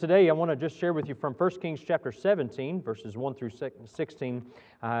Today, I want to just share with you from 1 Kings chapter 17, verses 1 through 16,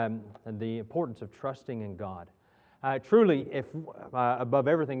 the importance of trusting in God. Truly, if above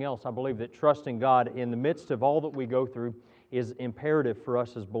everything else, I believe that trusting God in the midst of all that we go through is imperative for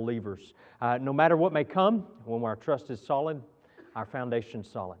us as believers. No matter what may come, when our trust is solid, our foundation's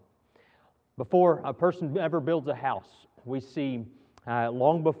solid. Before a person ever builds a house, we see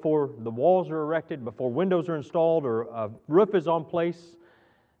long before the walls are erected, before windows are installed or a roof is on place,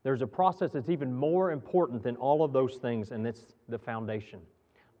 there's a process that's even more important than all of those things, and it's the foundation.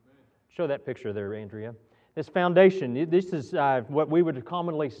 Show that picture there, Andrea. This foundation, this is what we would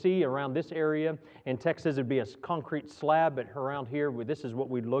commonly see around this area. In Texas, it'd be a concrete slab, but around here, this is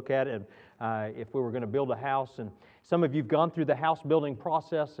what we'd look at if we were going to build a house. And some of you have gone through the house building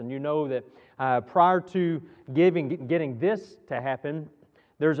process, and you know that prior to getting this to happen,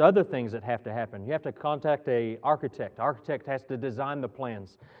 there's other things that have to happen. You have to contact an architect. The architect has to design the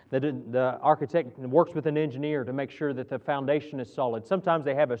plans. The architect works with an engineer to make sure that the foundation is solid. Sometimes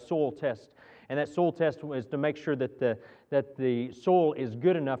they have a soil test, and that soil test is to make sure that the soil is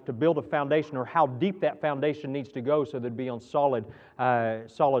good enough to build a foundation, or how deep that foundation needs to go so that it'd be on solid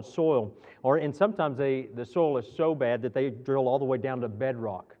soil. And sometimes the soil is so bad that they drill all the way down to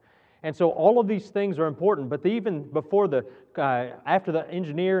bedrock. And so all of these things are important, but even before after the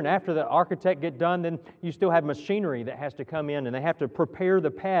engineer and after the architect get done, then you still have machinery that has to come in, and they have to prepare the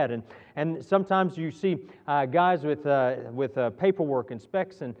pad. And sometimes you see guys with paperwork and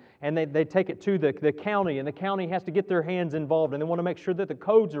specs, and they take it to the county, and the county has to get their hands involved, and they want to make sure that the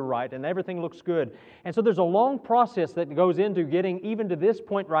codes are right and everything looks good. And so there's a long process that goes into getting even to this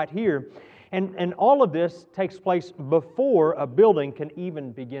point right here. And all of this takes place before a building can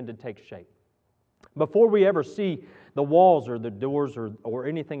even begin to take shape. Before we ever see the walls or the doors or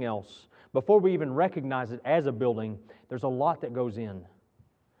anything else, before we even recognize it as a building, there's a lot that goes in.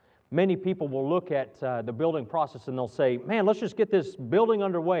 Many people will look at the building process and they'll say, man, let's just get this building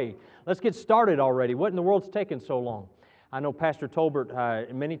underway. Let's get started already. What in the world's taking so long? I know Pastor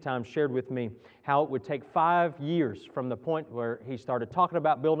Tolbert many times shared with me how it would take 5 years from the point where he started talking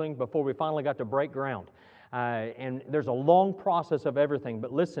about building before we finally got to break ground. And there's a long process of everything.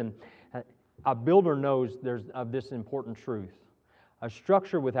 But listen, a builder knows there's of this important truth. A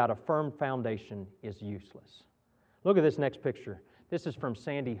structure without a firm foundation is useless. Look at this next picture. This is from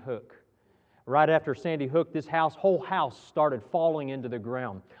Sandy Hook. Right after Sandy Hook, this whole house started falling into the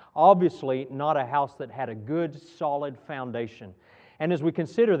ground. Obviously, not a house that had a good, solid foundation. And as we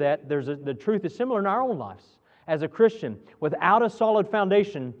consider that, the truth is similar in our own lives. As a Christian, without a solid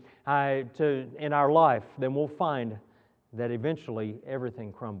foundation in our life, then we'll find that eventually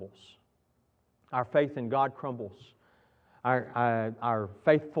everything crumbles. Our faith in God crumbles. Our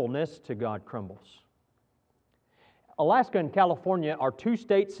faithfulness to God crumbles. Alaska and California are two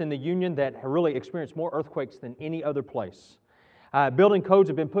states in the Union that have really experienced more earthquakes than any other place. Building codes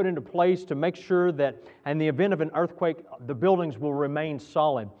have been put into place to make sure that in the event of an earthquake, the buildings will remain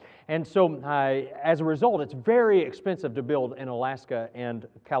solid. And so as a result, it's very expensive to build in Alaska and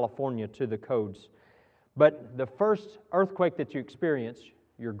California to the codes. But the first earthquake that you experience,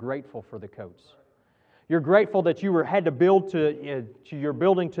 you're grateful for the codes. You're grateful that you had to build to your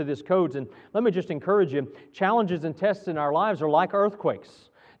building to this codes. And let me just encourage you, challenges and tests in our lives are like earthquakes.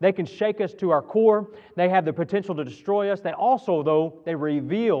 They can shake us to our core. They have the potential to destroy us. They also, though, they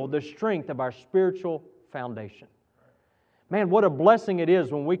reveal the strength of our spiritual foundation. Man, what a blessing it is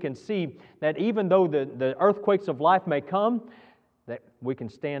when we can see that even though the earthquakes of life may come, that we can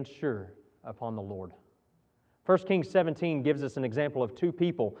stand sure upon the Lord. 1 Kings 17 gives us an example of two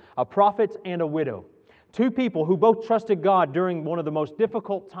people, a prophet and a widow. Two people who both trusted God during one of the most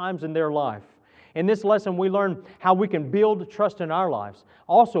difficult times in their life. In this lesson, we learn how we can build trust in our lives.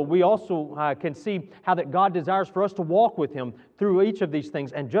 We also can see how that God desires for us to walk with Him through each of these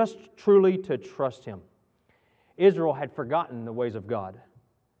things and just truly to trust Him. Israel had forgotten the ways of God.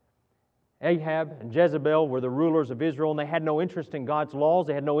 Ahab and Jezebel were the rulers of Israel, and they had no interest in God's laws.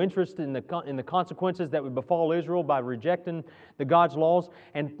 They had no interest in the consequences that would befall Israel by rejecting the God's laws.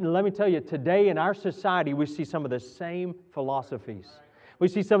 And let me tell you, today in our society, we see some of the same philosophies. We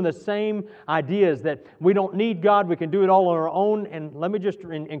see some of the same ideas that we don't need God, we can do it all on our own. And let me just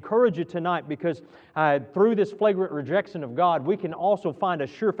encourage you tonight, because through this flagrant rejection of God, we can also find a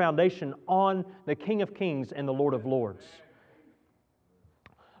sure foundation on the King of Kings and the Lord of Lords.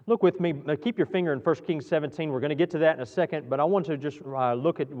 Look with me, keep your finger in 1 Kings 17. We're going to get to that in a second, but I want to just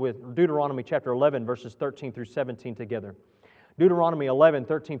look at with Deuteronomy chapter 11, verses 13 through 17 together. Deuteronomy 11,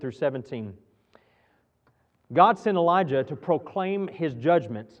 13 through 17. God sent Elijah to proclaim His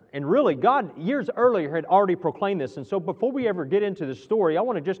judgments. And really, God, years earlier, had already proclaimed this. And so before we ever get into the story, I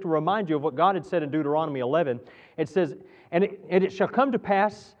want to just remind you of what God had said in Deuteronomy 11. It says, and it shall come to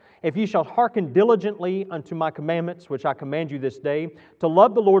pass, if ye shall hearken diligently unto my commandments, which I command you this day, to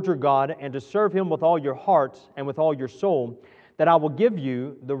love the Lord your God, and to serve Him with all your heart and with all your soul, that I will give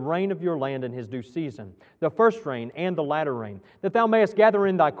you the rain of your land in His due season, the first rain and the latter rain, that thou mayest gather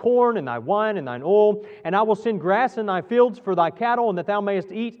in thy corn and thy wine and thine oil, and I will send grass in thy fields for thy cattle, and that thou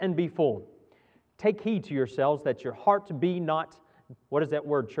mayest eat and be full. Take heed to yourselves that your heart be not, what is that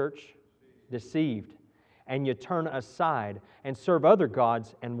word, church? Deceived. And you turn aside and serve other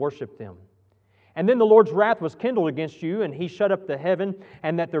gods and worship them. And then the Lord's wrath was kindled against you, and He shut up the heaven,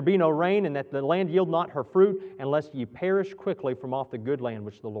 and that there be no rain, and that the land yield not her fruit, unless ye perish quickly from off the good land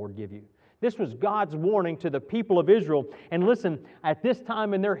which the Lord give you. This was God's warning to the people of Israel. And listen, at this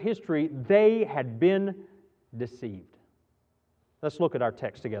time in their history, they had been deceived. Let's look at our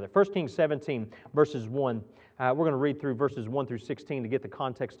text together. 1 Kings 17, verses 1. We're going to read through verses 1 through 16 to get the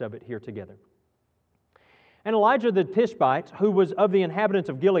context of it here together. And Elijah the Tishbite, who was of the inhabitants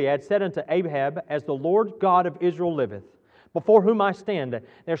of Gilead, said unto Ahab, As the Lord God of Israel liveth, before whom I stand,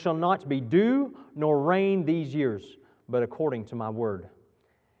 there shall not be dew nor rain these years, but according to my word.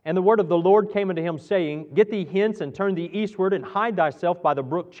 And the word of the Lord came unto him, saying, Get thee hence, and turn thee eastward, and hide thyself by the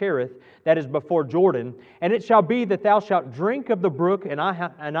brook Cherith, that is before Jordan. And it shall be that thou shalt drink of the brook, and I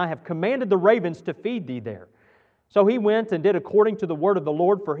have commanded the ravens to feed thee there. So he went and did according to the word of the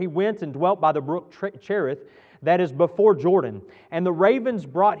Lord, for he went and dwelt by the brook Cherith, that is before Jordan. And the ravens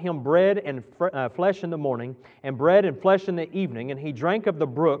brought him bread and flesh in the morning, and bread and flesh in the evening, and he drank of the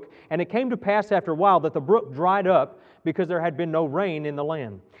brook. And it came to pass after a while that the brook dried up, because there had been no rain in the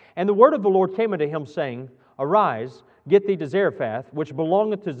land. And the word of the Lord came unto him, saying, Arise, get thee to Zarephath, which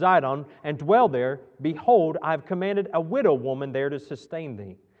belongeth to Zidon, and dwell there. Behold, I have commanded a widow woman there to sustain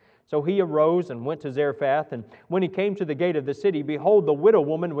thee. So he arose and went to Zarephath, and when he came to the gate of the city, behold, the widow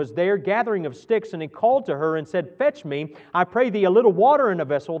woman was there gathering of sticks, and he called to her and said, Fetch me, I pray thee, a little water in a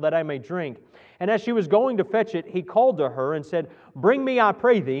vessel, that I may drink. And as she was going to fetch it, he called to her and said, Bring me, I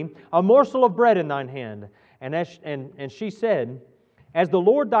pray thee, a morsel of bread in thine hand. And she said, As the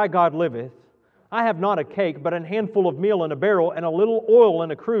Lord thy God liveth, I have not a cake, but an handful of meal in a barrel, and a little oil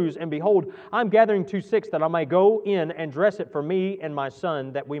in a cruse. And behold, I am gathering 2 sticks, that I may go in and dress it for me and my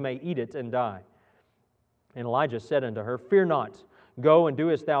son, that we may eat it and die. And Elijah said unto her, Fear not, go and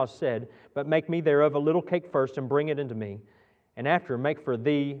do as thou hast said, but make me thereof a little cake first, and bring it unto me, and after make for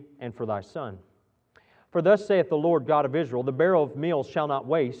thee and for thy son. For thus saith the Lord God of Israel, The barrel of meal shall not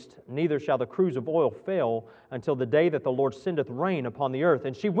waste, neither shall the cruse of oil fail, until the day that the Lord sendeth rain upon the earth.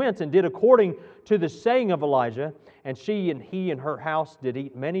 And she went and did according to the saying of Elijah, and she and he and her house did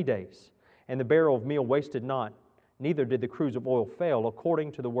eat many days. And the barrel of meal wasted not, neither did the cruse of oil fail,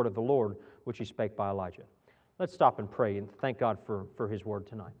 according to the word of the Lord, which He spake by Elijah. Let's stop and pray and thank God for His word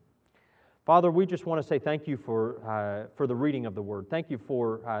tonight. Father, we just want to say thank you for the reading of the Word. Thank you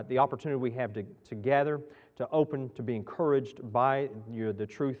for the opportunity we have to gather, to open, to be encouraged by the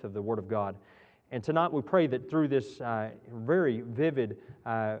truth of the Word of God. And tonight we pray that through this very vivid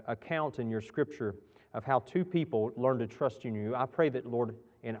account in your Scripture of how 2 people learn to trust in you, I pray that, Lord,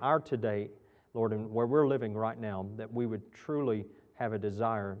 in our today, Lord, and where we're living right now, that we would truly have a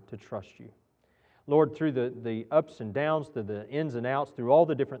desire to trust you. Lord, through the ups and downs, through the ins and outs, through all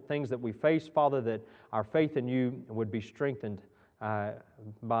the different things that we face, Father, that our faith in you would be strengthened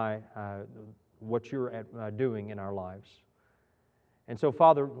by what you're doing in our lives. And so,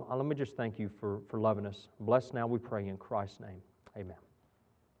 Father, let me just thank you for loving us. Bless now, we pray in Christ's name. Amen.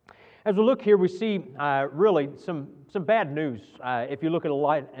 As we look here, we see really some bad news. If you look at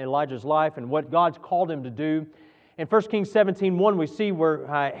Elijah's life and what God's called him to do, in 1 Kings 17:1, we see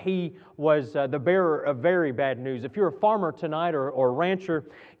where he was the bearer of very bad news. If you're a farmer tonight or a rancher,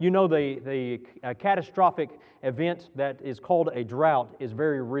 you know the catastrophic event that is called a drought is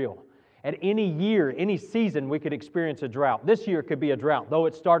very real. At any year, any season, we could experience a drought. This year could be a drought. Though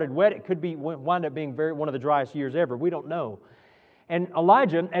it started wet, it could wind up being one of the driest years ever. We don't know. And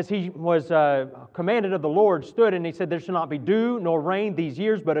Elijah, as he was commanded of the Lord, stood and he said, There shall not be dew nor rain these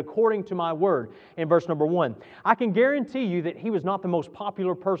years, but according to my word, in verse number 1. I can guarantee you that he was not the most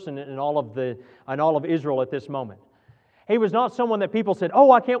popular person in all of Israel at this moment. He was not someone that people said,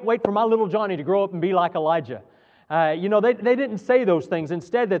 Oh, I can't wait for my little Johnny to grow up and be like Elijah. They didn't say those things.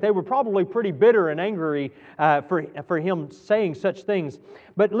 Instead, that they were probably pretty bitter and angry for him saying such things.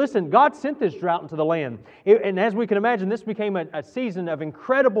 But listen, God sent this drought into the land. And as we can imagine, this became a season of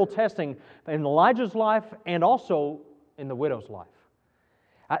incredible testing in Elijah's life and also in the widow's life.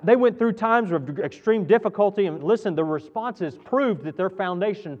 They went through times of extreme difficulty, and listen, the responses proved that their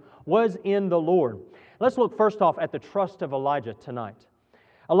foundation was in the Lord. Let's look first off at the trust of Elijah tonight.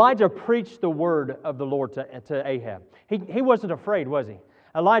 Elijah preached the word of the Lord to Ahab. He wasn't afraid, was he?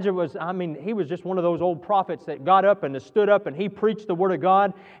 Elijah was, he was just one of those old prophets that got up and stood up and he preached the Word of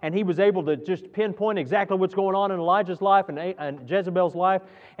God, and he was able to just pinpoint exactly what's going on in Elijah's life and Jezebel's life,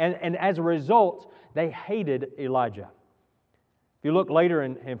 and as a result, they hated Elijah. If you look later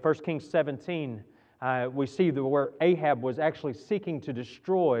in 1 Kings 17, we see where Ahab was actually seeking to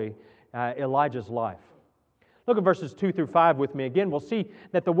destroy Elijah's life. Look at verses 2 through 5 with me again. We'll see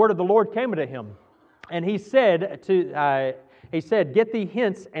that the word of the Lord came to him, and he said, "Get thee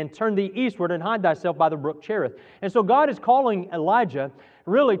hence and turn thee eastward and hide thyself by the brook Cherith." And so God is calling Elijah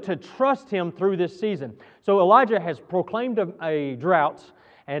really to trust Him through this season. So Elijah has proclaimed a drought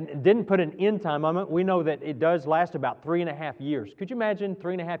and didn't put an end time on it. We know that it does last about 3.5 years. Could you imagine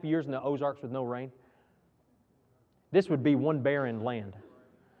 3.5 years in the Ozarks with no rain? This would be one barren land.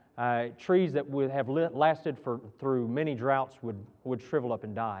 Trees that would have lasted through many droughts would shrivel up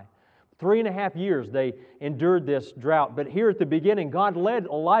and die. 3.5 years they endured this drought. But here at the beginning, God led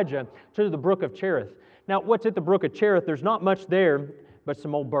Elijah to the brook of Cherith. Now, what's at the brook of Cherith? There's not much there, but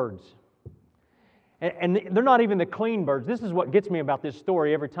some old birds. And they're not even the clean birds. This is what gets me about this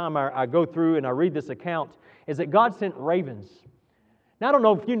story every time I go through and I read this account, is that God sent ravens. Now, I don't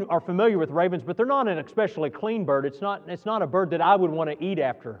know if you are familiar with ravens, but they're not an especially clean bird. It's not a bird that I would want to eat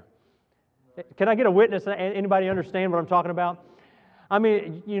after. Can I get a witness? Anybody understand what I'm talking about? I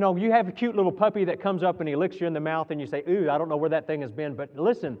mean, you have a cute little puppy that comes up and he licks you in the mouth and you say, "Ooh, I don't know where that thing has been." But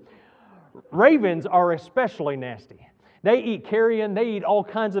listen, ravens are especially nasty. They eat carrion, they eat all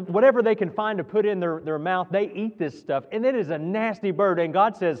kinds of, whatever they can find to put in their mouth, they eat this stuff. And it is a nasty bird. And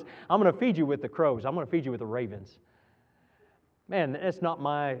God says, "I'm going to feed you with the crows. I'm going to feed you with the ravens." Man, that's not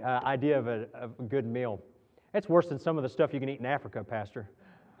my idea of a good meal. It's worse than some of the stuff you can eat in Africa, Pastor.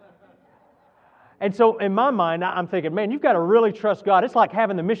 And so in my mind, I'm thinking, man, you've got to really trust God. It's like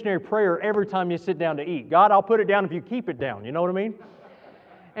having the missionary prayer every time you sit down to eat. God, I'll put it down if you keep it down. You know what I mean?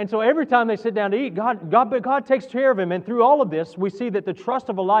 And so every time they sit down to eat, God takes care of him. And through all of this, we see that the trust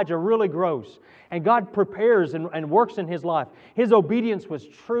of Elijah really grows. And God prepares and works in his life. His obedience was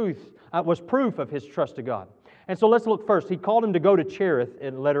proof of his trust to God. And so let's look first. He called him to go to Cherith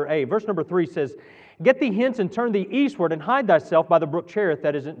in letter A. Verse number 3 says, "Get thee hence and turn thee eastward and hide thyself by the brook Cherith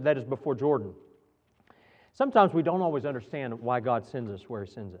that is before Jordan." Sometimes we don't always understand why God sends us where He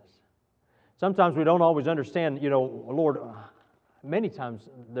sends us. Sometimes we don't always understand, Lord, many times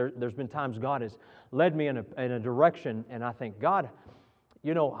there's been times God has led me in a direction, and I think, God,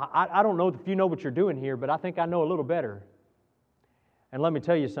 I don't know if you know what you're doing here, but I think I know a little better. And let me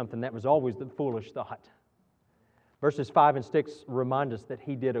tell you something, that was always the foolish thought. Verses 5 and 6 remind us that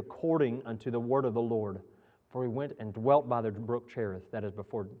he did according unto the word of the Lord, for he went and dwelt by the brook Cherith, that is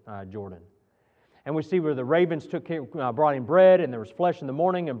before Jordan. And we see where the ravens brought him bread, and there was flesh in the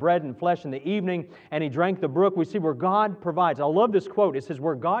morning, and bread and flesh in the evening, and he drank the brook. We see where God provides. I love this quote. It says,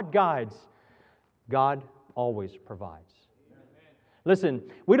 "Where God guides, God always provides." Listen,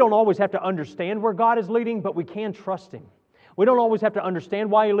 we don't always have to understand where God is leading, but we can trust Him. We don't always have to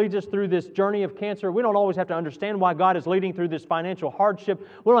understand why He leads us through this journey of cancer. We don't always have to understand why God is leading through this financial hardship.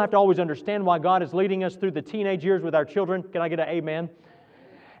 We don't have to always understand why God is leading us through the teenage years with our children. Can I get an amen?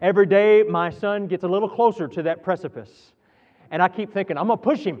 Every day, my son gets a little closer to that precipice. And I keep thinking, I'm going to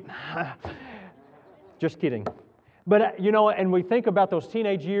push him. Just kidding. But, and we think about those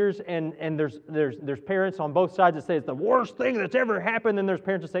teenage years, and there's parents on both sides that say it's the worst thing that's ever happened, and there's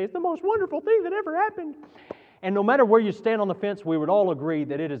parents that say it's the most wonderful thing that ever happened. And no matter where you stand on the fence, we would all agree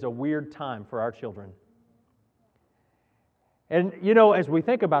that it is a weird time for our children. And, as we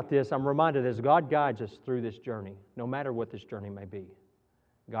think about this, I'm reminded as God guides us through this journey, no matter what this journey may be,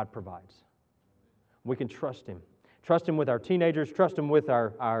 God provides. We can trust Him. Trust Him with our teenagers, trust Him with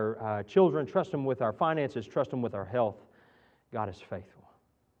our children, trust Him with our finances, trust Him with our health. God is faithful.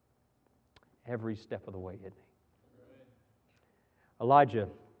 Every step of the way, isn't He? Elijah,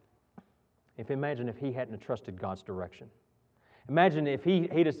 imagine if he hadn't trusted God's direction. Imagine if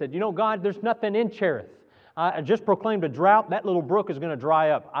he'd have said, God, there's nothing in Cherith. I just proclaimed a drought. That little brook is going to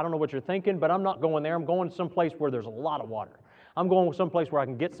dry up. I don't know what you're thinking, but I'm not going there. I'm going someplace where there's a lot of water. I'm going someplace where I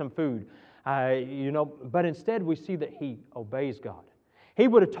can get some food. But instead we see that he obeys God. He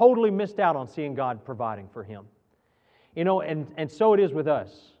would have totally missed out on seeing God providing for him. And so it is with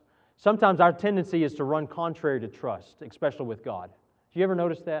us. Sometimes our tendency is to run contrary to trust, especially with God. Do you ever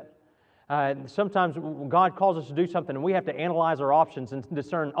notice that? Sometimes God calls us to do something and we have to analyze our options and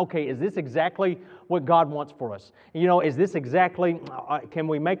discern, okay, is this exactly what God wants for us? Is this exactly, can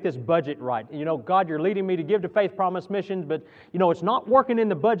we make this budget right? God, you're leading me to give to Faith Promise Missions, but, it's not working in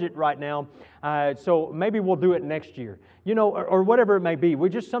the budget right now, so maybe we'll do it next year. Or whatever it may be.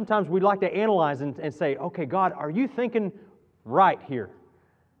 Sometimes we like to analyze and say, okay, God, are you thinking right here?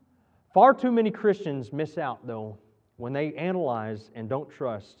 Far too many Christians miss out, though, when they analyze and don't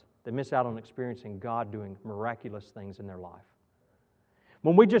trust. They miss out on experiencing God doing miraculous things in their life.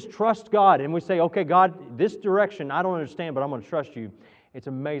 When we just trust God and we say, okay, God, this direction I don't understand, but I'm going to trust you, it's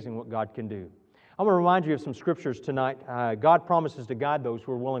amazing what God can do. I'm going to remind you of some scriptures tonight. God promises to guide those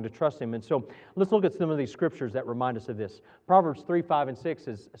who are willing to trust Him. And so let's look at some of these scriptures that remind us of this. Proverbs 3, 5, and 6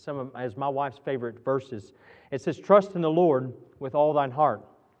 is my wife's favorite verses. It says, trust in the Lord with all thine heart.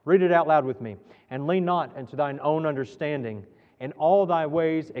 Read it out loud with me. And lean not unto thine own understanding. In all thy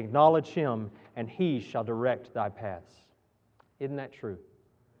ways acknowledge Him, and He shall direct thy paths. Isn't that true?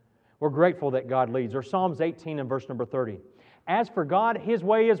 We're grateful that God leads. Or Psalms 18 and verse number 30. As for God, His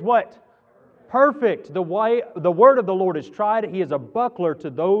way is what? Perfect. The word of the Lord is tried. He is a buckler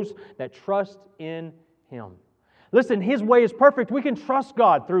to those that trust in Him. Listen, His way is perfect. We can trust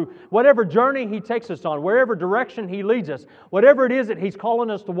God through whatever journey He takes us on, wherever direction He leads us, whatever it is that He's calling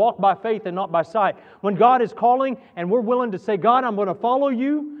us to walk by faith and not by sight. When God is calling and we're willing to say, God, I'm going to follow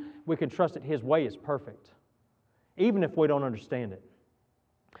you, we can trust that His way is perfect, even if we don't understand it.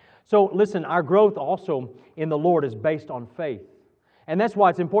 So listen, our growth also in the Lord is based on faith. And that's why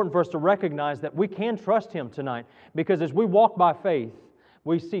it's important for us to recognize that we can trust Him tonight, because as we walk by faith,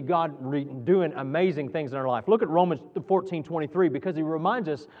 we see God doing amazing things in our life. Look at Romans 14:23, because He reminds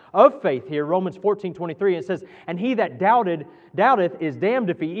us of faith here. Romans 14:23, it says, and he that doubteth is damned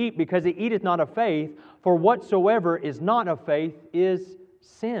if he eat, because he eateth not of faith, for whatsoever is not of faith is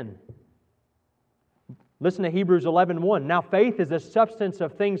sin. Listen to Hebrews 11:1. Now faith is the substance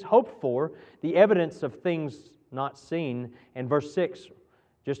of things hoped for, the evidence of things not seen. And verse 6,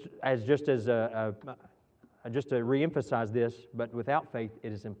 just to re-emphasize this, but without faith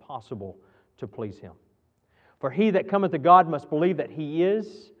it is impossible to please Him. For he that cometh to God must believe that He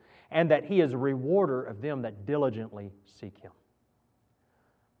is, and that He is a rewarder of them that diligently seek Him.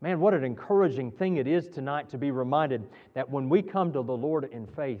 Man, what an encouraging thing it is tonight to be reminded that when we come to the Lord in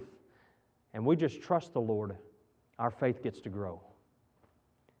faith, and we just trust the Lord, our faith gets to grow.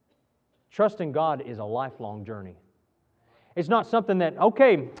 Trusting God is a lifelong journey. It's not something that,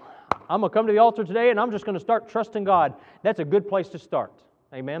 okay, I'm going to come to the altar today and I'm just going to start trusting God. That's a good place to start.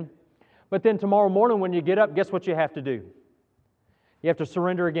 Amen? But then tomorrow morning when you get up, guess what you have to do? You have to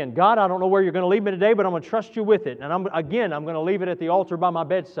surrender again. God, I don't know where you're going to lead me today, but I'm going to trust you with it. And I'm going to leave it at the altar by my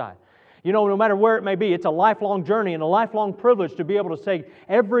bedside. No matter where it may be, it's a lifelong journey and a lifelong privilege to be able to say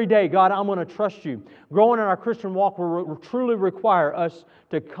every day, God, I'm going to trust you. Growing in our Christian walk will truly require us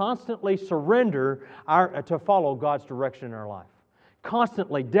to constantly surrender to follow God's direction in our life.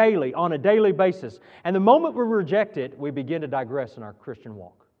 Constantly, daily, on a daily basis. And the moment we reject it, we begin to digress in our Christian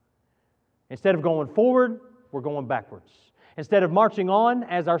walk. Instead of going forward, we're going backwards. Instead of marching on,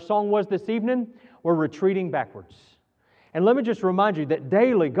 as our song was this evening, we're retreating backwards. And let me just remind you that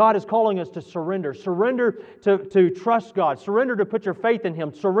daily God is calling us to surrender. Surrender to trust God. Surrender to put your faith in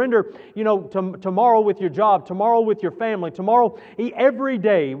Him. Surrender, tomorrow with your job, tomorrow with your family, tomorrow, every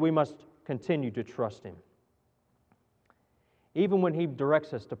day we must continue to trust Him. Even when He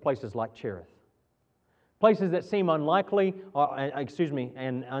directs us to places like Cherith. Places that seem unlikely,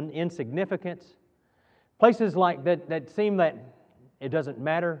 and insignificant. Places like that seem that it doesn't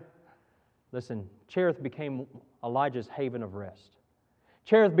matter. Listen, Cherith became Elijah's haven of rest.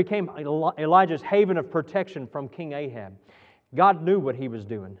 Cherith became Elijah's haven of protection from King Ahab. God knew what he was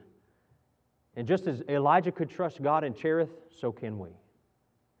doing. And just as Elijah could trust God in Cherith, so can we.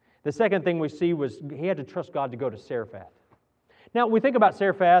 The second thing we see was he had to trust God to go to Zarephath. Now, we think about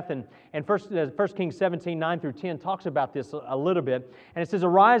Zarephath, and 1 Kings 17, 9 through 10 talks about this a little bit. And it says,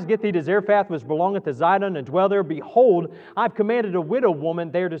 Arise, get thee to Zarephath, which belongeth to Zidon, and dwell there. Behold, I've commanded a widow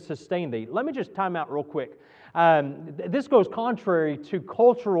woman there to sustain thee. Let me just time out real quick. This goes contrary to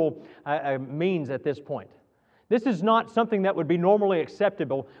cultural means at this point. This is not something that would be normally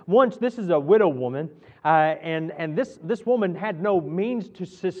acceptable. Once, this is a widow woman, and this woman had no means to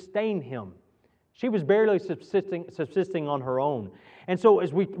sustain him. She was barely subsisting on her own. And so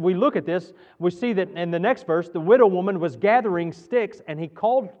as we look at this, we see that in the next verse, the widow woman was gathering sticks, and he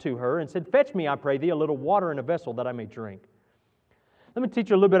called to her and said, Fetch me, I pray thee, a little water in a vessel that I may drink. Let me teach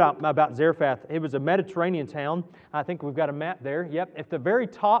you a little bit about Zarephath. It was a Mediterranean town. I think we've got a map there. Yep, at the very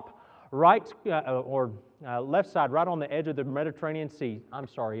top right, or left side, right on the edge of the Mediterranean Sea. I'm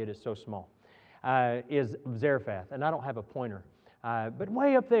sorry, it is so small. Is Zarephath, and I don't have a pointer, but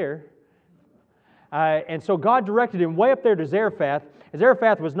way up there. And so God directed him way up there to Zarephath.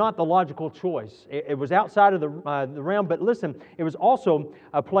 Zarephath was not the logical choice. It was outside of the realm, but listen, it was also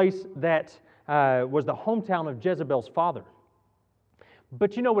a place that was the hometown of Jezebel's father.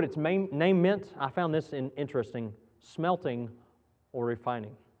 But you know what its name meant? I found this interesting: smelting or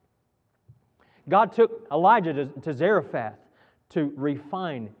refining. God took Elijah to Zarephath to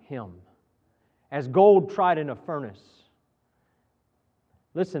refine him as gold tried in a furnace.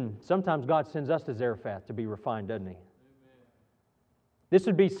 Listen, sometimes God sends us to Zarephath to be refined, doesn't He? Amen. This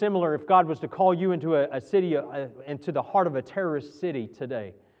would be similar if God was to call you into a city, into the heart of a terrorist city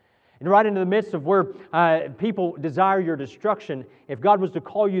today. And right into the midst of where people desire your destruction, if God was to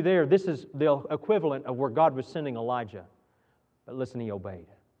call you there, this is the equivalent of where God was sending Elijah. But listen, he obeyed.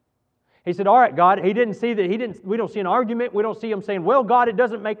 He said, all right, God. He didn't see that. We don't see an argument. We don't see him saying, well, God, it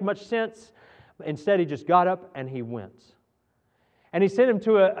doesn't make much sense. Instead, he just got up and he went. And he sent him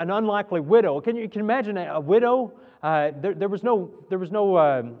to an unlikely widow. Can you imagine a widow? There was no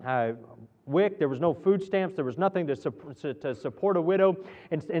WIC, there was no food stamps, there was nothing to support a widow.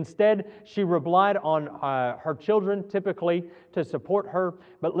 Instead, she relied on her children typically to support her.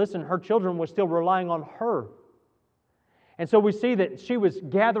 But listen, her children were still relying on her. And so we see that she was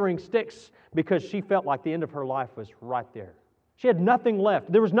gathering sticks because she felt like the end of her life was right there. She had nothing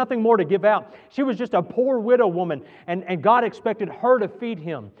left. There was nothing more to give out. She was just a poor widow woman, and God expected her to feed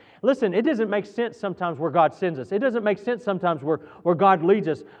him. Listen, it doesn't make sense sometimes where God sends us. It doesn't make sense sometimes where God leads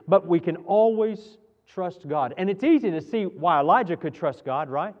us, but we can always trust God. And it's easy to see why Elijah could trust God,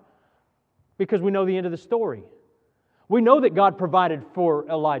 right? Because we know the end of the story. We know that God provided for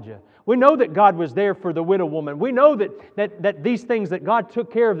Elijah. We know that God was there for the widow woman. We know that these things, that God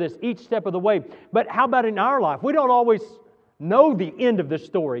took care of this each step of the way. But how about in our life? We don't always know the end of the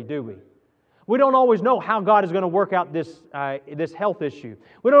story, do we? We don't always know how God is going to work out this health issue.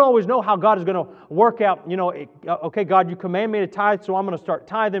 We don't always know how God is going to work out, okay, God, you command me to tithe, so I'm going to start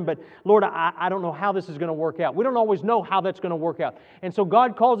tithing, but Lord, I don't know how this is going to work out. We don't always know how that's going to work out. And so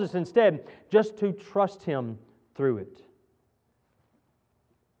God calls us instead just to trust Him through it.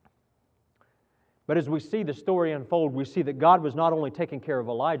 But as we see the story unfold, we see that God was not only taking care of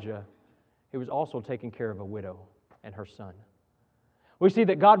Elijah, He was also taking care of a widow and her son. We see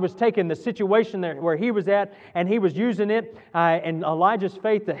that God was taking the situation there where he was at, and He was using it and Elijah's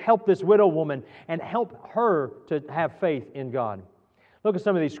faith to help this widow woman and help her to have faith in God. Look at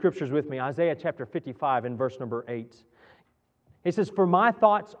some of these scriptures with me. Isaiah chapter 55 and verse number 8. It says, "For my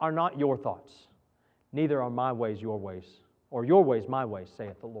thoughts are not your thoughts, neither are my ways your ways, or your ways my ways,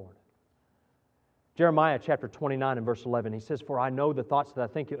 saith the Lord." Jeremiah chapter 29 and verse 11, he says, "For I know the thoughts that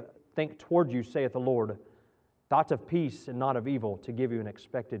I think toward you, saith the Lord, thoughts of peace and not of evil, to give you an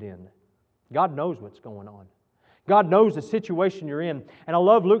expected end." God knows what's going on. God knows the situation you're in. And I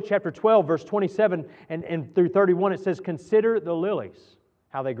love Luke chapter 12, verse 27 and through 31. It says, "Consider the lilies,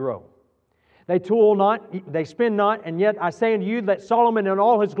 how they grow. They toil not, they spin not, and yet I say unto you that Solomon in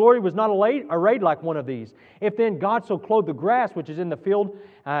all his glory was not arrayed like one of these. If then God so clothe the grass which is in the field,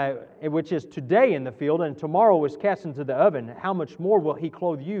 which is today in the field, and tomorrow is cast into the oven, how much more will He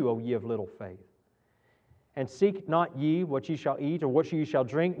clothe you, O ye of little faith? And seek not ye what ye shall eat, or what ye shall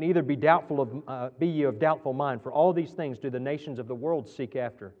drink, neither be ye of doubtful mind. For all these things do the nations of the world seek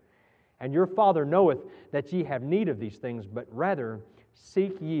after. And your Father knoweth that ye have need of these things, but rather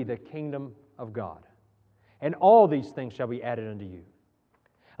seek ye the kingdom of God. And all these things shall be added unto you."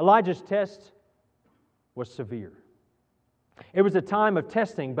 Elijah's test was severe. It was a time of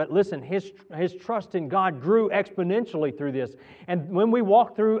testing, but listen, his trust in God grew exponentially through this. And when we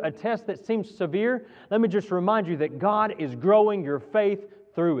walk through a test that seems severe, let me just remind you that God is growing your faith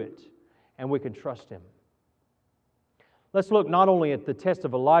through it, and we can trust Him. Let's look not only at the test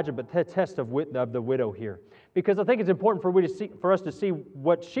of Elijah, but the test of the widow here, because I think it's important for us to see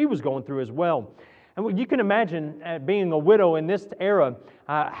what she was going through as well. And you can imagine being a widow in this era,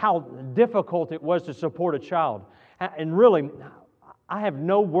 how difficult it was to support a child. And really, I have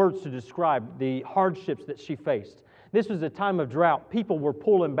no words to describe the hardships that she faced. This was a time of drought. People were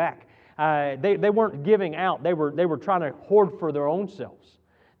pulling back. They weren't giving out. They were trying to hoard for their own selves.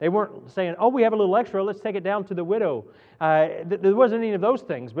 They weren't saying, "Oh, we have a little extra, let's take it down to the widow." There wasn't any of those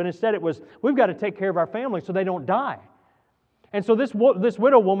things, but instead it was, we've got to take care of our family so they don't die. And so this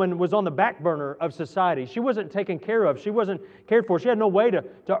widow woman was on the back burner of society. She wasn't taken care of. She wasn't cared for. She had no way to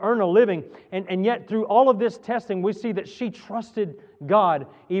earn a living. And yet through all of this testing, we see that she trusted God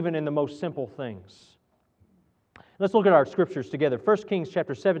even in the most simple things. Let's look at our scriptures together. 1 Kings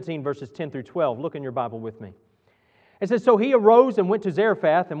chapter 17, verses 10 through 12. Look in your Bible with me. It says, "So he arose and went to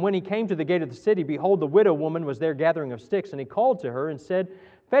Zarephath, and when he came to the gate of the city, behold, the widow woman was there gathering of sticks. And he called to her and said,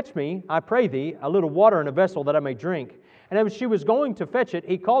 Fetch me, I pray thee, a little water in a vessel that I may drink. And as she was going to fetch it,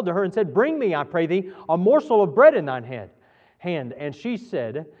 he called to her and said, Bring me, I pray thee, a morsel of bread in thine hand. And she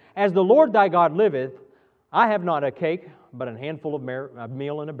said, As the Lord thy God liveth, I have not a cake, but a handful of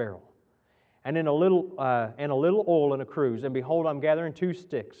meal in a barrel, and a little oil in a cruse. And behold, I'm gathering 2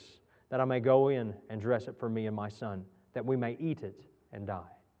 sticks, that I may go in and dress it for me and my son, that we may eat it and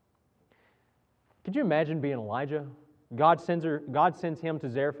die." Could you imagine being Elijah? God sends him to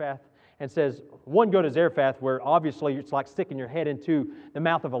Zarephath and says, one, go to Zarephath, where obviously it's like sticking your head into the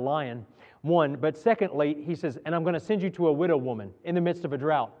mouth of a lion. One, but secondly, he says, and I'm going to send you to a widow woman in the midst of a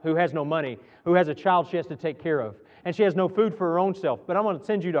drought who has no money, who has a child she has to take care of, and she has no food for her own self, but I'm going to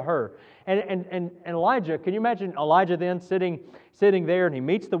send you to her. And Elijah, can you imagine Elijah then sitting there, and he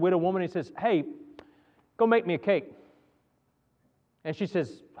meets the widow woman, and he says, "Hey, go make me a cake." And she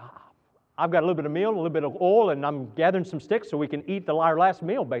says, "I've got a little bit of meal, a little bit of oil, and I'm gathering some sticks so we can eat our last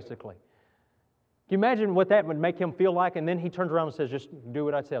meal," basically. Can you imagine what that would make him feel like? And then he turns around and says, "Just do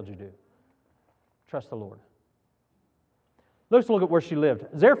what I told you to do. Trust the Lord." Let's look at where she lived.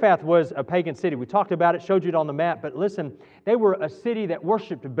 Zarephath was a pagan city. We talked about it, showed you it on the map, but listen, they were a city that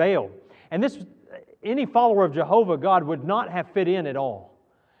worshipped Baal. And any follower of Jehovah God would not have fit in at all.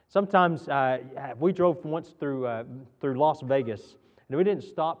 Sometimes we drove once through Las Vegas, and we didn't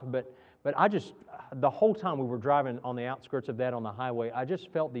stop, but I just, the whole time we were driving on the outskirts of that on the highway, I just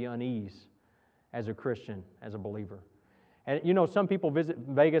felt the unease as a Christian, as a believer. And you know, some people visit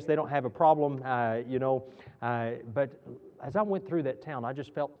Vegas, they don't have a problem, but as I went through that town, I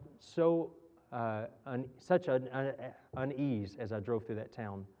just felt such an unease as I drove through that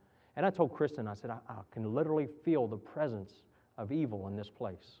town. And I told Kristen, I said, I can literally feel the presence of evil in this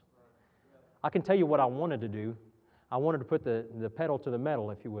place. I can tell you what I wanted to do. I wanted to put the pedal to the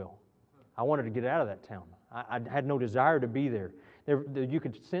metal, if you will. I wanted to get out of that town. I had no desire to be there. You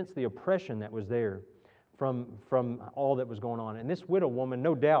could sense the oppression that was there from all that was going on. And this widow woman,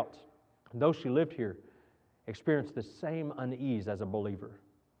 no doubt, though she lived here, experienced the same unease as a believer.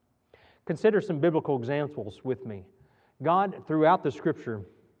 Consider some biblical examples with me. God, throughout the Scripture,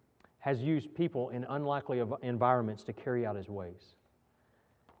 has used people in unlikely environments to carry out His ways.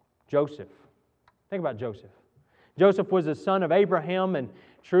 Joseph. Think about Joseph. Joseph was a son of Abraham, and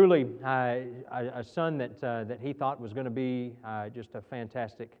truly a son that he thought was going to be just a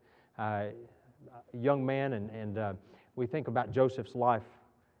fantastic young man. And we think about Joseph's life.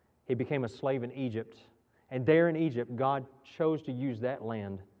 He became a slave in Egypt. And there in Egypt, God chose to use that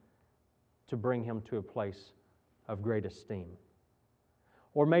land to bring him to a place of great esteem.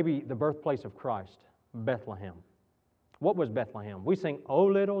 Or maybe the birthplace of Christ, Bethlehem. What was Bethlehem? We sing, "O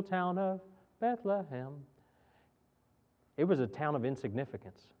little town of Bethlehem." It was a town of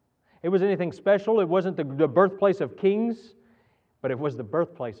insignificance. It wasn't anything special. It wasn't the birthplace of kings, but it was the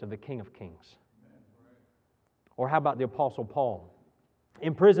birthplace of the King of Kings. Or how about the Apostle Paul?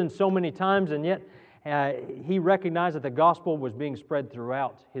 Imprisoned so many times, and yet he recognized that the gospel was being spread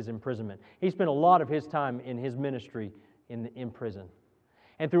throughout his imprisonment. He spent a lot of his time in his ministry in prison.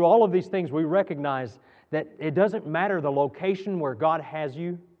 And through all of these things, we recognize that it doesn't matter the location where God has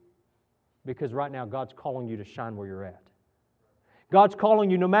you, because right now God's calling you to shine where you're at. God's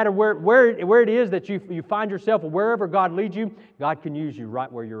calling you no matter where it is that you find yourself, or wherever God leads you, God can use you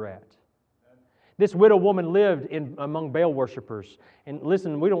right where you're at. This widow woman lived among Baal worshipers. And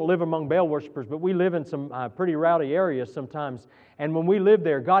listen, we don't live among Baal worshipers, but we live in some pretty rowdy areas sometimes. And when we live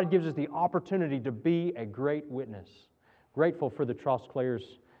there, God gives us the opportunity to be a great witness. Grateful for the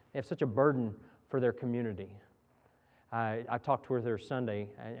Trosclairs. They have such a burden for their community. I talked to her there Sunday,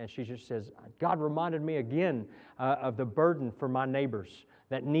 and she just says, God reminded me again of the burden for my neighbors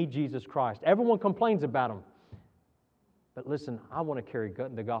that need Jesus Christ. Everyone complains about them. But listen, I want to carry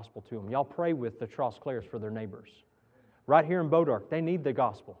the gospel to them. Y'all pray with the Trosclairs for their neighbors. Right here in Bodark, they need the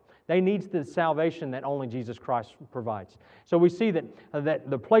gospel. They need the salvation that only Jesus Christ provides. So we see that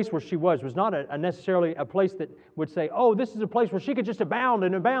the place where she was not necessarily a place that would say, oh, this is a place where she could just abound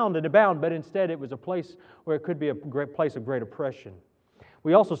and abound and abound, but instead it was a place where it could be a great place of great oppression.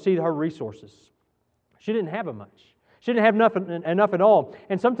 We also see her resources. She didn't have much. She didn't have enough at all.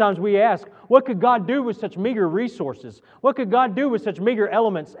 And sometimes we ask, what could God do with such meager resources? What could God do with such meager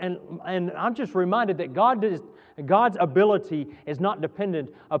elements? And I'm just reminded that God's ability is not dependent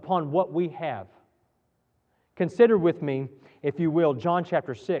upon what we have. Consider with me, if you will, John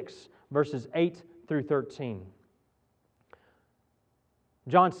chapter 6, verses 8 through 13.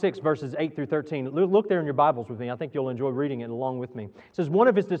 John 6, verses 8 through 13. Look there in your Bibles with me. I think you'll enjoy reading it along with me. It says, one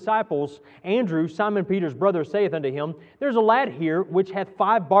of his disciples, Andrew, Simon Peter's brother, saith unto him, There's a lad here which hath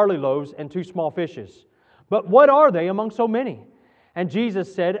 5 barley loaves and 2 small fishes. But what are they among so many? And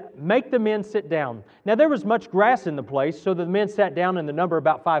Jesus said, Make the men sit down. Now there was much grass in the place, so the men sat down in the number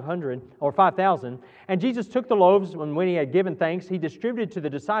about 500 or 5,000. And Jesus took the loaves, and when he had given thanks, he distributed to the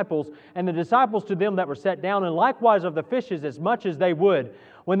disciples, and the disciples to them that were set down, and likewise of the fishes as much as they would.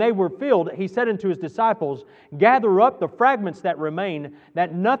 When they were filled, he said unto his disciples, Gather up the fragments that remain,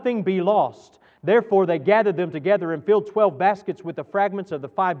 that nothing be lost. Therefore they gathered them together and filled 12 baskets with the fragments of the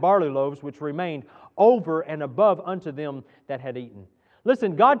 5 barley loaves which remained, over and above unto them that had eaten.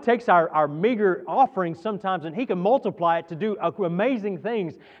 Listen, God takes our meager offerings sometimes and He can multiply it to do amazing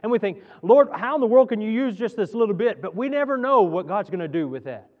things. And we think, Lord, how in the world can you use just this little bit? But we never know what God's going to do with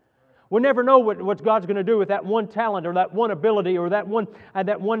that. We never know what God's going to do with that one talent or that one ability or that one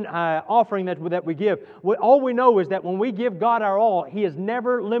offering that we give. All we know is that when we give God our all, He is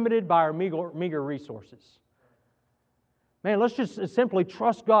never limited by our meager resources. Man, let's just simply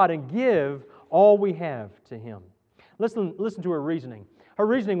trust God and give all we have to Him. Listen to her reasoning. Her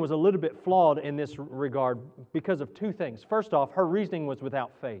reasoning was a little bit flawed in this regard because of 2 things. First off, her reasoning was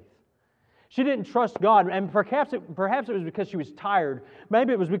without faith. She didn't trust God, and perhaps it was because she was tired.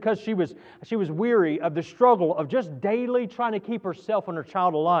 Maybe it was because she was weary of the struggle of just daily trying to keep herself and her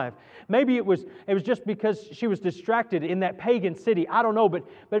child alive. Maybe it was just because she was distracted in that pagan city. I don't know,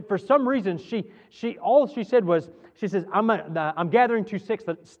 but for some reason all she said was, she says, I'm gathering 2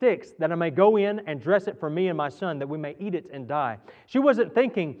 sticks that I may go in and dress it for me and my son, that we may eat it and die. She wasn't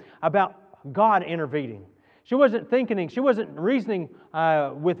thinking about God intervening. She wasn't reasoning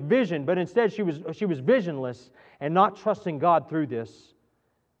with vision, but instead she was visionless and not trusting God through this.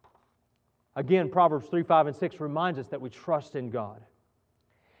 Again, Proverbs 3, 5, and 6 reminds us that we trust in God.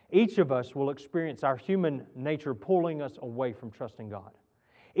 Each of us will experience our human nature pulling us away from trusting God.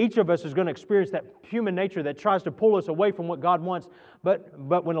 Each of us is going to experience that human nature that tries to pull us away from what God wants. But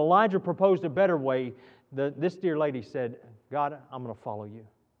when Elijah proposed a better way, this dear lady said, God, I'm going to follow you.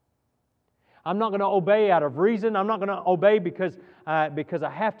 I'm not going to obey out of reason. I'm not going to obey because I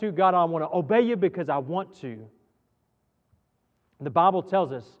have to. God, I want to obey you because I want to. The Bible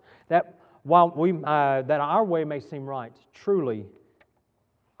tells us that while that our way may seem right, truly,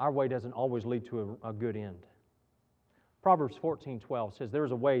 our way doesn't always lead to a good end. Proverbs 14:12 says, There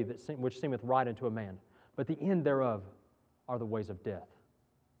is a way which seemeth right unto a man, but the end thereof are the ways of death.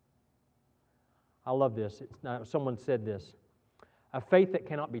 I love this. Someone said this, a faith that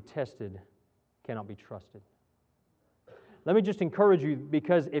cannot be tested cannot be trusted. Let me just encourage you,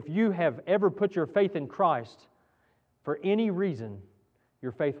 because if you have ever put your faith in Christ, for any reason,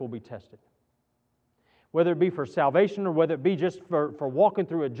 your faith will be tested. Whether it be for salvation or whether it be just for walking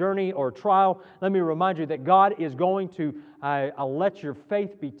through a journey or a trial, let me remind you that God is going to let your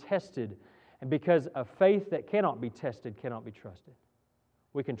faith be tested. And because a faith that cannot be tested cannot be trusted.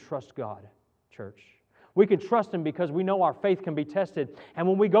 We can trust God, church. We can trust Him because we know our faith can be tested. And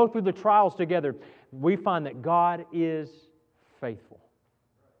when we go through the trials together, we find that God is faithful.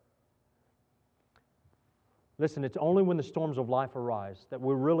 Listen, it's only when the storms of life arise that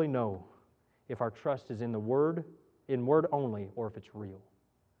we really know if our trust is in word only, or if it's real.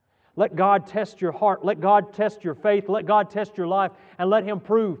 Let God test your heart. Let God test your faith. Let God test your life. And let Him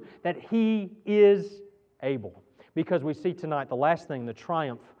prove that He is able. Because we see tonight, the last thing, the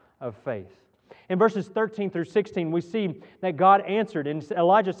triumph of faith. In verses 13 through 16, we see that God answered, and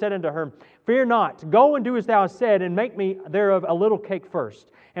Elijah said unto her, Fear not, go and do as thou hast said, and make me thereof a little cake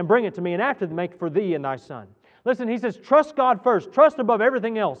first, and bring it to me, and after make for thee and thy son. Listen, he says, trust God first, trust above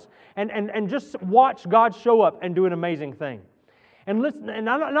everything else, and just watch God show up and do an amazing thing. And listen, and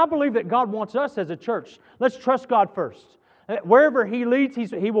I believe that God wants us as a church, let's trust God first. Wherever He leads,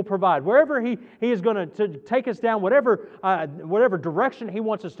 He will provide. Wherever He is going to take us down, whatever direction He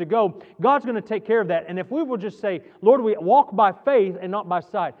wants us to go, God's going to take care of that. And if we will just say, Lord, we walk by faith and not by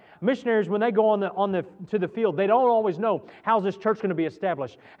sight. Missionaries, when they go to the field, they don't always know, how is this church going to be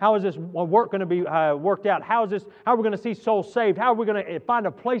established? How is this work going to be worked out? How are we going to see souls saved? How are we going to find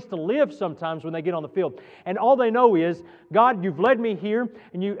a place to live sometimes when they get on the field? And all they know is, God, you've led me here,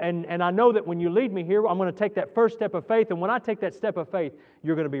 and I know that when you lead me here, I'm going to take that first step of faith, and when I take that step of faith,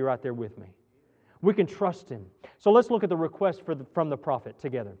 you're going to be right there with me. We can trust Him. So let's look at the request from the prophet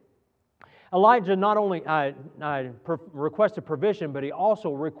together. Elijah not only requested provision, but he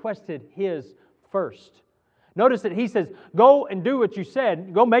also requested his first. Notice that he says, go and do what you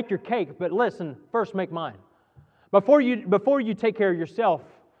said. Go make your cake, but listen, first make mine. Before you take care of yourself,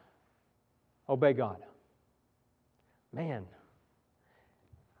 obey God. Man,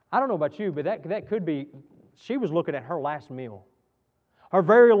 I don't know about you, but that could be, she was looking at her last meal. Her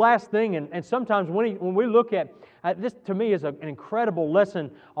very last thing, and sometimes when we look at this, to me is an incredible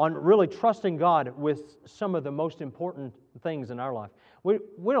lesson on really trusting God with some of the most important things in our life. We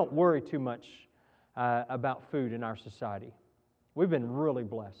don't worry too much about food in our society. We've been really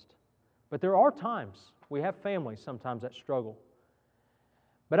blessed. But there are times, we have families sometimes that struggle.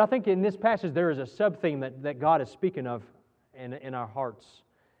 But I think in this passage there is a sub-theme that God is speaking of in our hearts,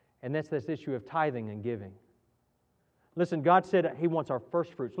 and that's this issue of tithing and giving. Listen, God said He wants our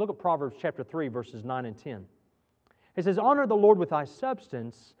first fruits. Look at Proverbs chapter 3, verses 9 and 10. It says, "Honor the Lord with thy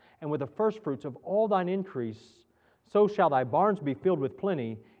substance, and with the first fruits of all thine increase. So shall thy barns be filled with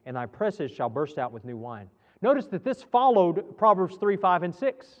plenty, and thy presses shall burst out with new wine." Notice that this followed Proverbs 3, 5, and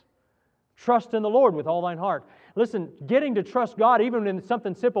 6. Trust in the Lord with all thine heart. Listen, getting to trust God, even in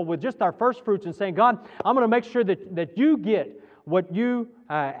something simple, with just our first fruits and saying, God, I'm going to make sure that you get what you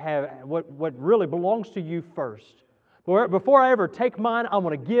have, what really belongs to you first. Before I ever take mine, I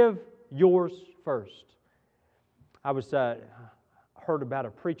want to give yours first. I was heard about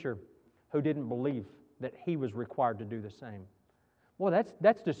a preacher who didn't believe that he was required to do the same. Well,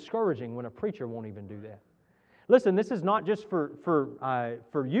 that's discouraging when a preacher won't even do that. Listen, this is not just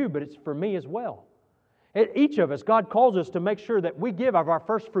for you, but it's for me as well. Each of us, God calls us to make sure that we give of our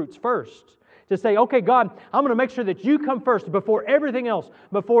first fruits first. To say, okay, God, I'm going to make sure that you come first before everything else.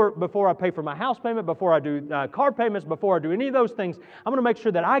 Before I pay for my house payment, before I do car payments, before I do any of those things, I'm going to make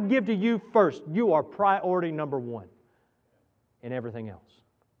sure that I give to you first. You are priority number one in everything else.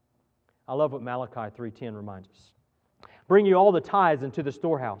 I love what Malachi 3:10 reminds us. "Bring you all the tithes into the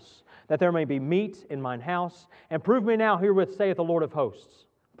storehouse, that there may be meat in mine house, and prove me now herewith, saith the Lord of hosts."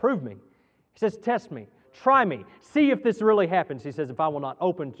 Prove me. He says, test me. Try me. See if this really happens. He says, if I will not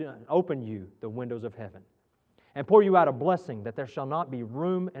open you the windows of heaven and pour you out a blessing, that there shall not be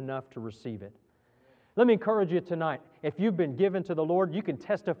room enough to receive it. Let me encourage you tonight. If you've been given to the Lord, you can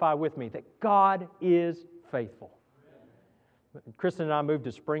testify with me that God is faithful. Kristen and I moved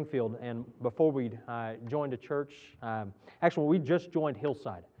to Springfield, and before we joined a church, actually we just joined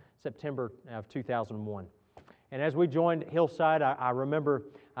Hillside, September of 2001. And as we joined Hillside, I remember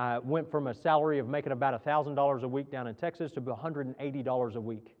went from a salary of making about $1,000 a week down in Texas to $180 a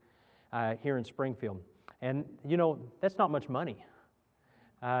week here in Springfield. And, you know, that's not much money.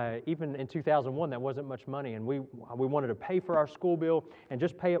 Even in 2001, that wasn't much money. And we wanted to pay for our school bill and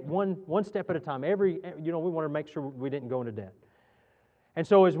just pay it one step at a time. We wanted to make sure we didn't go into debt. And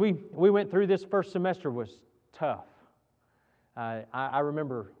so as we went through this first semester was tough. I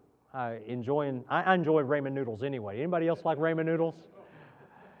remember I enjoy ramen noodles anyway. Anybody else like ramen noodles?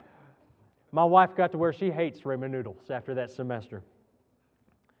 My wife got to where she hates ramen noodles after that semester.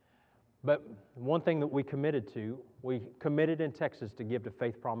 But one thing that we committed in Texas to give to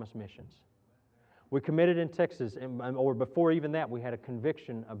Faith Promise Missions. We committed in Texas, or before even that, we had a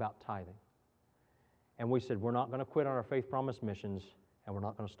conviction about tithing. And we said, we're not going to quit on our Faith Promise Missions, and we're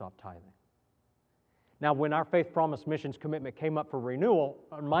not going to stop tithing. Now, when our Faith Promise Missions commitment came up for renewal,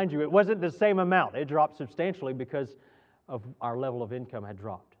 mind you, it wasn't the same amount. It dropped substantially because of our level of income had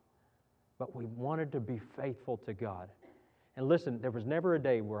dropped. But we wanted to be faithful to God. And listen, there was never a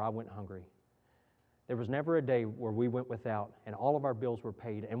day where I went hungry. There was never a day where we went without and all of our bills were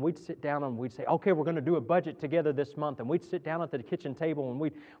paid. And we'd sit down and we'd say, okay, we're going to do a budget together this month. And we'd sit down at the kitchen table and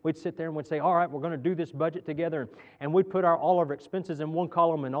we'd sit there and we'd say, all right, we're going to do this budget together. And we'd put all of our expenses in one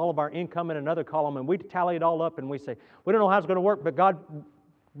column and all of our income in another column. And we'd tally it all up and we'd say, we don't know how it's going to work, but God,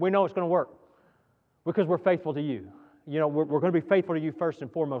 we know it's going to work because we're faithful to you. You know, we're going to be faithful to you first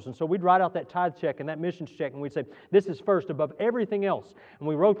and foremost. And so we'd write out that tithe check and that missions check, and we'd say, this is first above everything else. And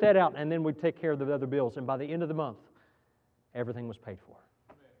we wrote that out, and then we'd take care of the other bills. And by the end of the month, everything was paid for.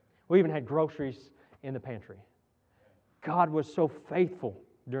 We even had groceries in the pantry. God was so faithful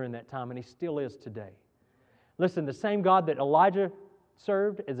during that time, and He still is today. Listen, the same God that Elijah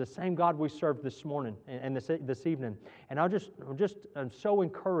served is the same God we serve this morning and this evening. And I'm so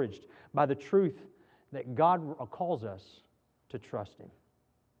encouraged by the truth that God calls us to trust Him.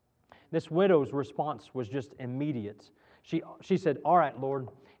 This widow's response was just immediate. She said, all right, Lord,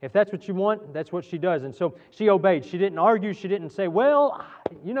 if that's what you want, that's what she does. And so she obeyed. She didn't argue. She didn't say, well,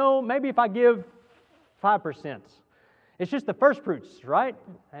 you know, maybe if I give 5%. It's just the first fruits, right?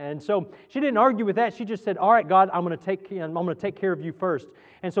 And so she didn't argue with that. She just said, all right, God, I'm going to take care of you first.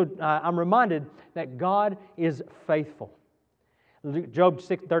 And so I'm reminded that God is faithful. Job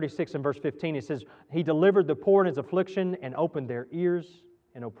 36 and verse 15, it says, He delivered the poor in his affliction and opened their ears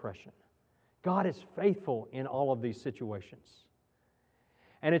in oppression. God is faithful in all of these situations.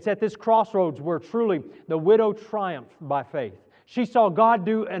 And it's at this crossroads where truly the widow triumphed by faith. She saw God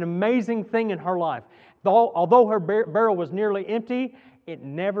do an amazing thing in her life. Although her barrel was nearly empty, it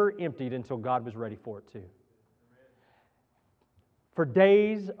never emptied until God was ready for it to. For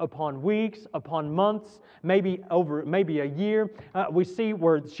days, upon weeks, upon months, maybe a year, we see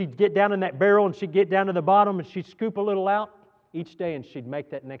where she'd get down in that barrel and she'd get down to the bottom and she'd scoop a little out each day and she'd make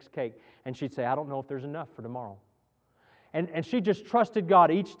that next cake. And she'd say, I don't know if there's enough for tomorrow. And she just trusted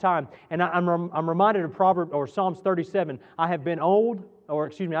God each time. And I'm reminded of Psalms 37. I've been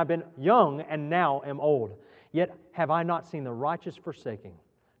young and now am old. Yet have I not seen the righteous forsaken,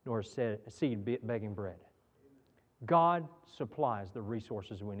 nor a seed begging bread. God supplies the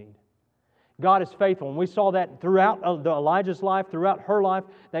resources we need. God is faithful. And we saw that throughout Elijah's life, throughout her life,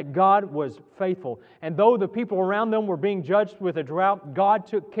 that God was faithful. And though the people around them were being judged with a drought, God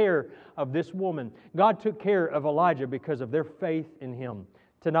took care of this woman. God took care of Elijah because of their faith in Him.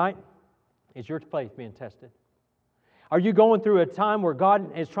 Tonight, is your faith being tested? Are you going through a time where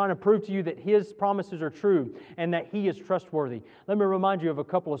God is trying to prove to you that His promises are true and that He is trustworthy? Let me remind you of a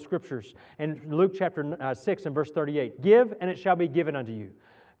couple of scriptures. In Luke chapter 6 and verse 38, give and it shall be given unto you.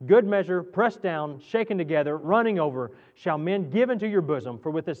 Good measure, pressed down, shaken together, running over, shall men give into your bosom.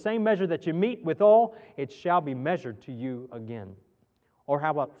 For with the same measure that you meet withal, it shall be measured to you again. Or how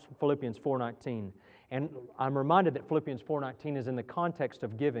about Philippians 4:19? And I'm reminded that Philippians 4:19 is in the context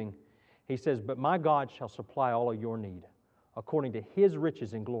of giving. He says, but my God shall supply all of your need according to His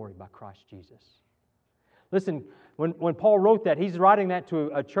riches in glory by Christ Jesus. Listen, when Paul wrote that, he's writing that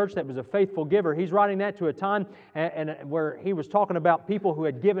to a church that was a faithful giver. He's writing that to a time where he was talking about people who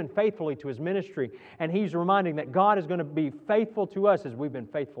had given faithfully to his ministry. And he's reminding that God is going to be faithful to us as we've been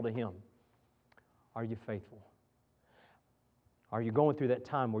faithful to Him. Are you faithful? Are you going through that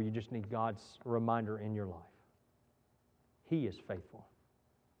time where you just need God's reminder in your life? He is faithful.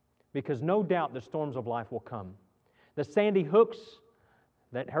 Because no doubt the storms of life will come. The Sandy Hooks,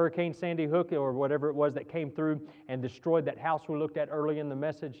 that Hurricane Sandy Hook or whatever it was that came through and destroyed that house we looked at early in the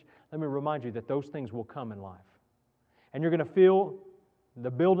message, let me remind you that those things will come in life. And you're going to feel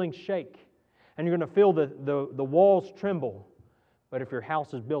the building shake. And you're going to feel the walls tremble. But if your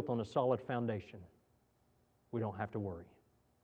house is built on a solid foundation, we don't have to worry.